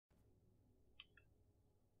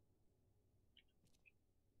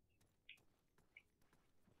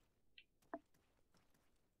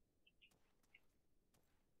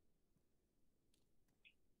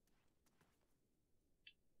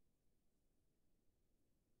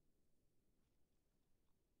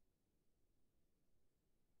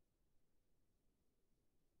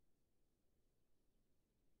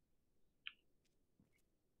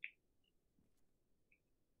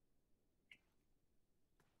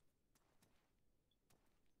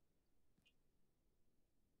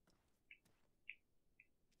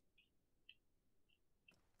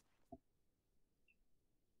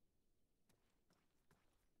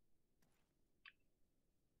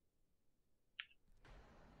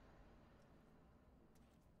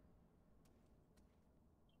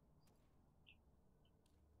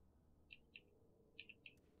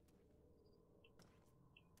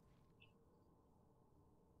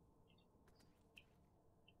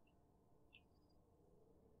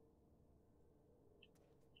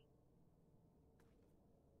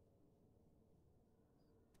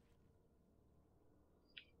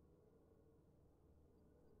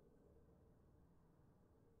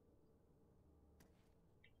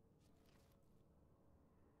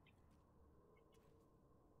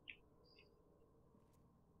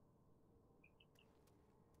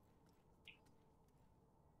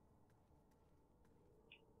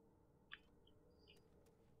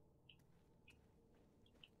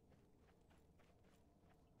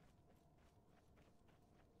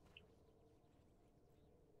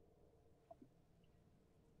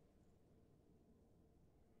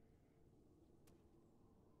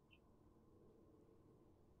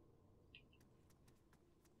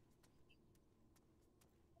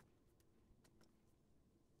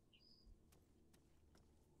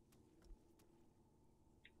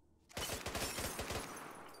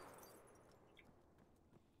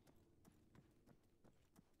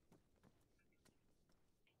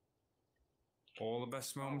All the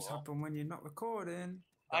best moments happen when you're not recording.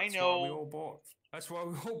 I That's know. Why we all bought. That's why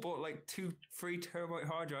we all bought like 2 3 terabyte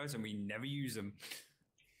hard drives and we never use them.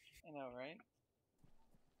 I know, right?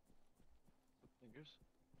 Fingers.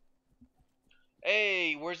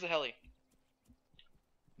 Hey, where's the heli?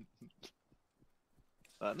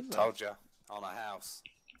 Told you, on a house.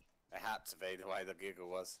 It had to be the way the giggle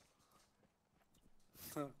was.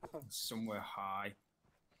 Somewhere high.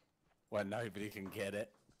 Where nobody can get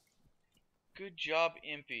it. Good job,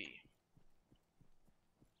 Impy.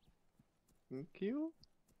 Thank you.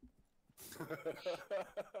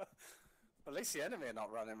 At least the enemy are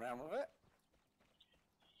not running around with it.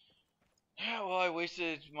 Yeah, well, I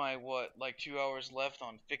wasted my, like 2 hours left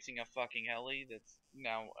on fixing a fucking heli that's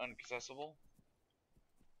now inaccessible.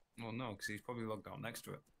 Well, no, because he's probably logged on next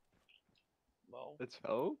to it. Well, Let's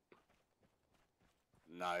hope.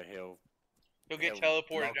 No, he'll get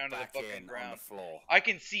teleported log down to the back fucking in ground. on the floor. I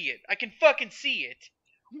can see it. I can fucking see it.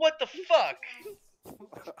 What the fuck?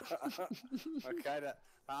 Okay, that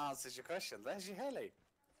answers your question. There's your heli.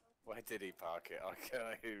 Where did he park it? I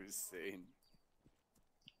can't even see.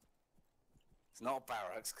 It's not a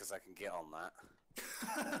barracks because I can get on that.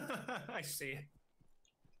 I see it.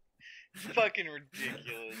 Fucking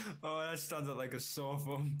ridiculous. Oh, that sounds like a sore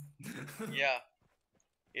thumb. Yeah,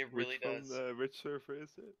 it really does. Which surfer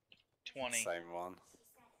is it? 20. Same one.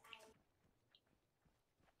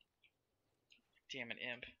 Damn it,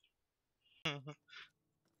 Imp.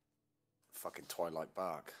 Fucking Twilight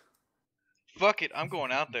Bark. Fuck it, I'm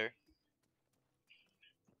going out there.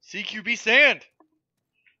 CQB sand!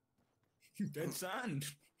 Dead sand.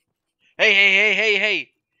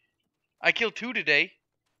 Hey! I killed 2 today.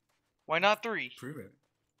 Why not 3? Prove it.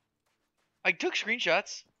 I took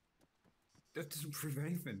screenshots. That doesn't prove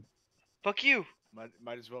anything. Fuck you.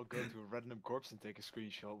 Might as well go to a random corpse and take a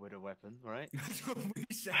screenshot with a weapon, right? That's what we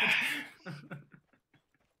said.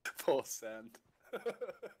 Poor Sand.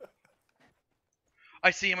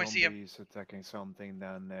 I see him. Zombies attacking something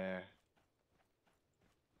down there.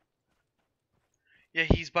 Yeah,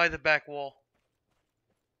 he's by the back wall.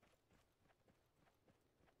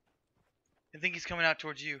 I think he's coming out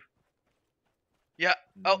towards you. Yeah.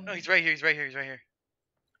 Oh, no, he's right here. He's right here.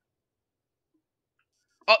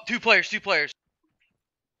 Oh, 2 players.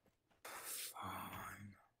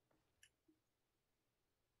 Fine.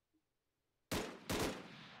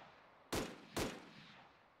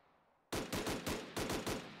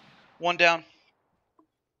 One down.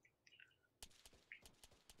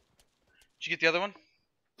 Did you get the other one?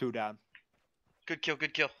 2 down. Good kill.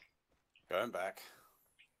 Going back.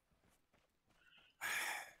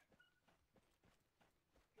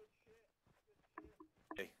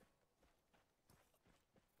 Hey.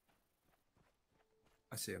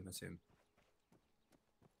 I see him.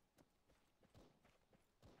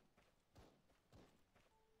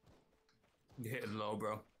 You're hitting low,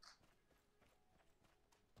 bro.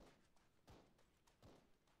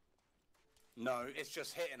 No, it's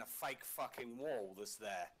just hitting a fake fucking wall that's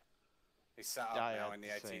there. He's sat up now in the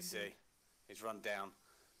ATC. He's run down.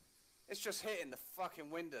 It's just hitting the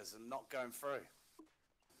fucking windows and not going through.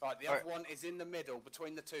 Right, the other one is in the middle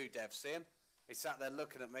between the 2 devs. See him? He's sat there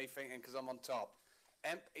looking at me thinking because I'm on top.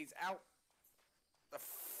 He's out the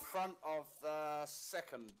front of the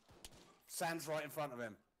second. Sand's right in front of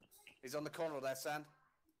him. He's on the corner there, Sand.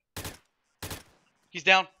 He's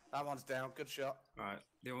down. That one's down. Good shot. Alright,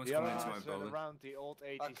 the other one's The coming other into my one's building. around the old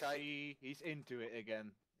ATC. Okay. He's into it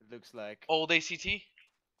again. It looks like. Old ACT.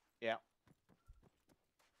 Yeah.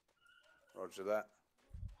 Roger that.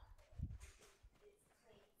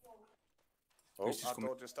 Oh, He's just our coming.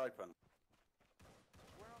 door just opened.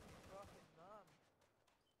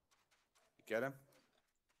 You get him?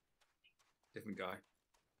 Different guy.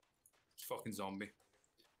 It's fucking zombie.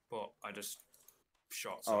 But I just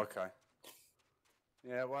shot. Oh, okay.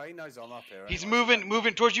 Yeah, well, he knows I'm up here. He's anyway.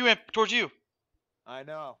 moving towards you, Imp. Towards you. I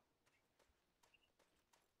know.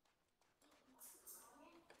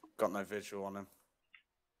 Got no visual on him.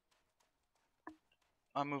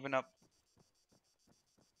 I'm moving up.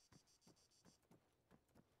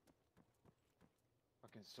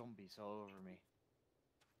 Fucking zombies all over me.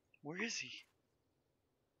 Where is he?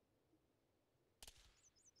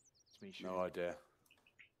 It's me shooting. No idea.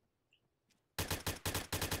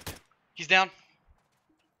 He's down.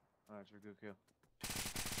 Alright, it's a good kill.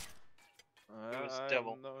 It was I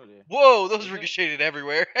devil. have no idea. Whoa, those Was it? ricocheted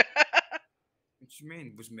everywhere. What do you mean?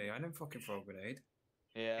 It was me. I didn't fucking throw a grenade.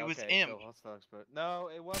 Yeah, It was okay, Imp. so hot dogs, but no,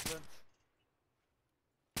 it wasn't.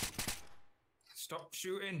 Stop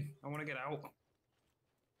shooting. I want to get out.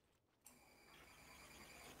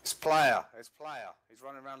 It's player. It's player. He's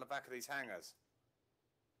running around the back of these hangars.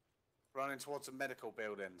 Running towards the medical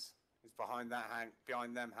buildings. He's behind that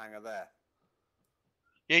behind them hangar there.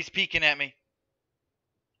 Yeah, he's peeking at me.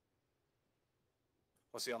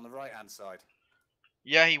 Was he on the right hand side?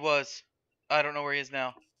 Yeah, he was. I don't know where he is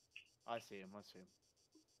now. I see him. I see him.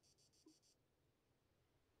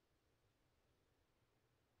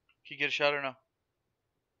 Can you get a shot or no?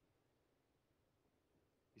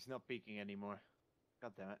 He's not peeking anymore.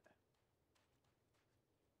 God damn it.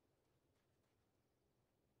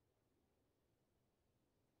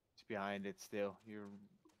 He's behind it still. You're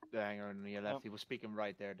the hanger on your left. Yep. He was peeking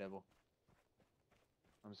right there, Devil.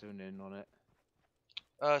 I'm zoomed in on it.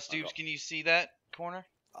 Stoops, can you see that corner?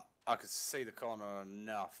 I could see the corner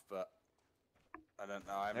enough, but I don't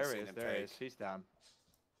know. I haven't There seen he is. him There he peek. is. He's down.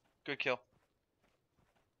 Good kill.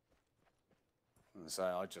 So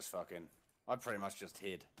I just fucking... I pretty much just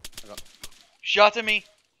hid. I got... Shots at me.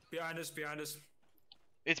 Behind us, behind us.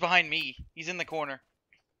 It's behind me. He's in the corner.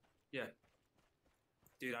 Yeah.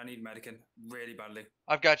 Dude, I need medicine really badly.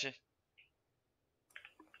 I've got you.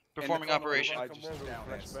 the Performing corner of the operation. right. I just threw a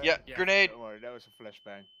flashbang. Yeah, Yeah. grenade. Don't worry, that was a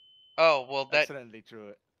flashbang. Oh, well, that... Accidentally threw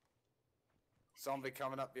it. Zombie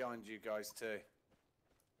coming up behind you guys too.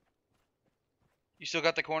 You still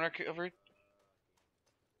got the corner covered?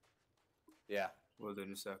 Yeah. We'll do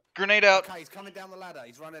in a sec. Grenade out. Okay, he's coming down the ladder.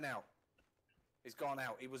 He's running out. He's gone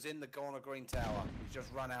out. He was in the corner green tower. He's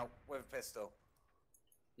just run out with a pistol.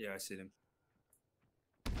 Yeah, I see them.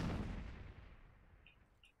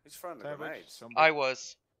 He's throwing the Sandwich, grenades. somebody- I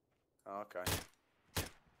was. Oh, okay.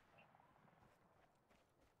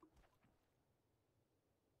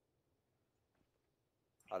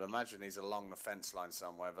 I'd imagine he's along the fence line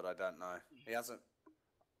somewhere, but I don't know. He hasn't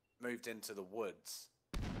moved into the woods.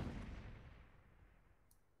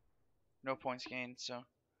 No points gained, so...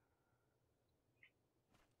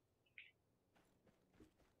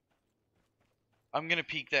 I'm gonna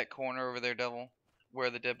peek that corner over there, Devil, where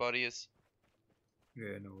the dead body is.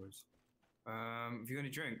 Yeah, no worries. Have you got any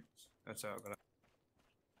drinks? That's out. Got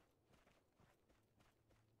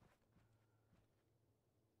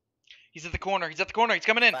He's at the corner. He's at the corner. He's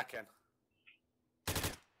coming in. Back in.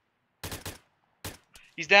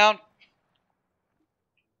 He's down.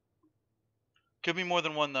 Could be more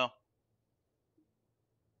than one, though.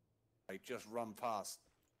 He just run past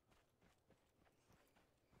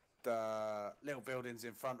the little buildings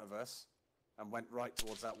in front of us and went right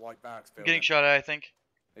towards that white barracks I'm building. getting shot at, I think.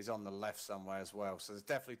 He's on the left somewhere as well, so there's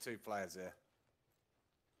definitely two players here.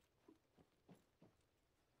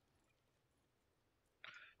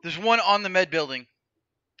 There's one on the med building.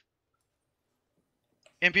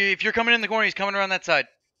 MP, if you're coming in the corner, he's coming around that side.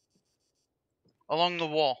 Along the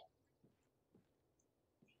wall.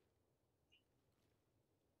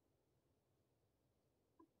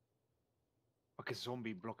 Fucking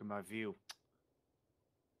zombie blocking my view.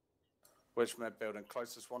 Which med building?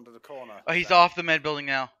 Closest one to the corner. Oh, he's Sam. off the med building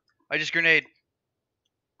now. I just grenade.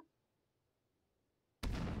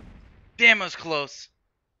 Damn, it was close.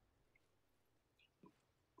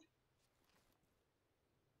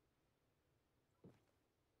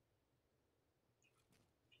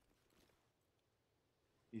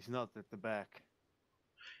 He's not at the back.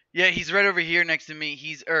 Yeah, he's right over here next to me.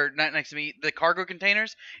 He's not next to me. The cargo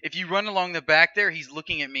containers. If you run along the back there, he's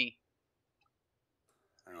looking at me.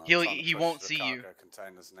 Hang on, He'll- I'm trying to he push won't the see you. cargo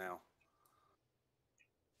containers now.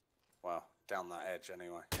 Well, down that edge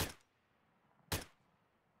anyway.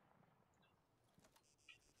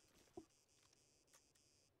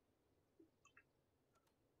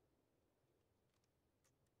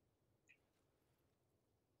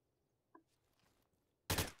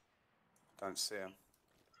 Don't see him.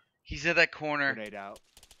 He's at that corner. Grenade out.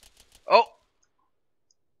 Oh!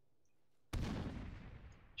 Did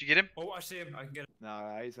you get him? Oh, I see him. I can get him.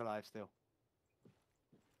 No, he's alive still.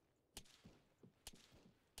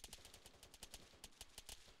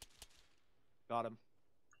 Got him.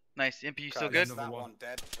 Nice. Imp, you still Okay, good? that's that one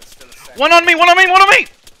dead. There's still a second. One on me! One on me! One on me!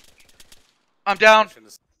 I'm down. Pushing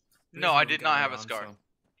the- No, There's I another did guy not have a around, scar. so-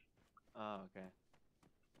 Oh, okay.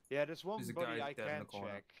 Yeah, there's one There's a body guy I dead in the can't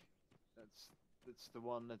corner. check. That's the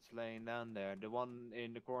one that's laying down there. The one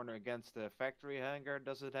in the corner against the factory hangar,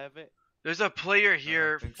 does it have it? There's a player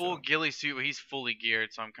here, think full so. ghillie suit, but he's fully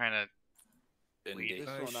geared, so I'm kind of... Indeed. This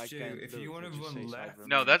Oh, one I shoot, can't if look, you want it to just run says left- cyber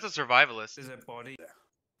No, man. that's a survivalist. There's a body.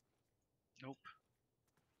 Nope.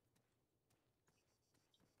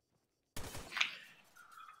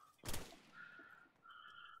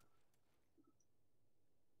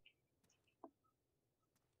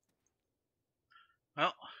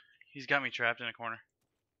 Well, he's got me trapped in a corner.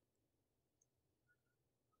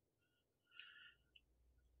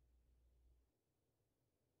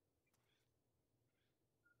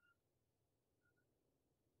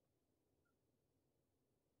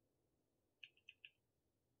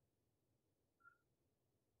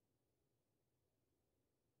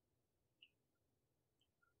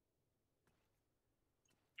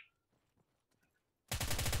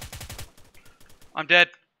 I'm dead.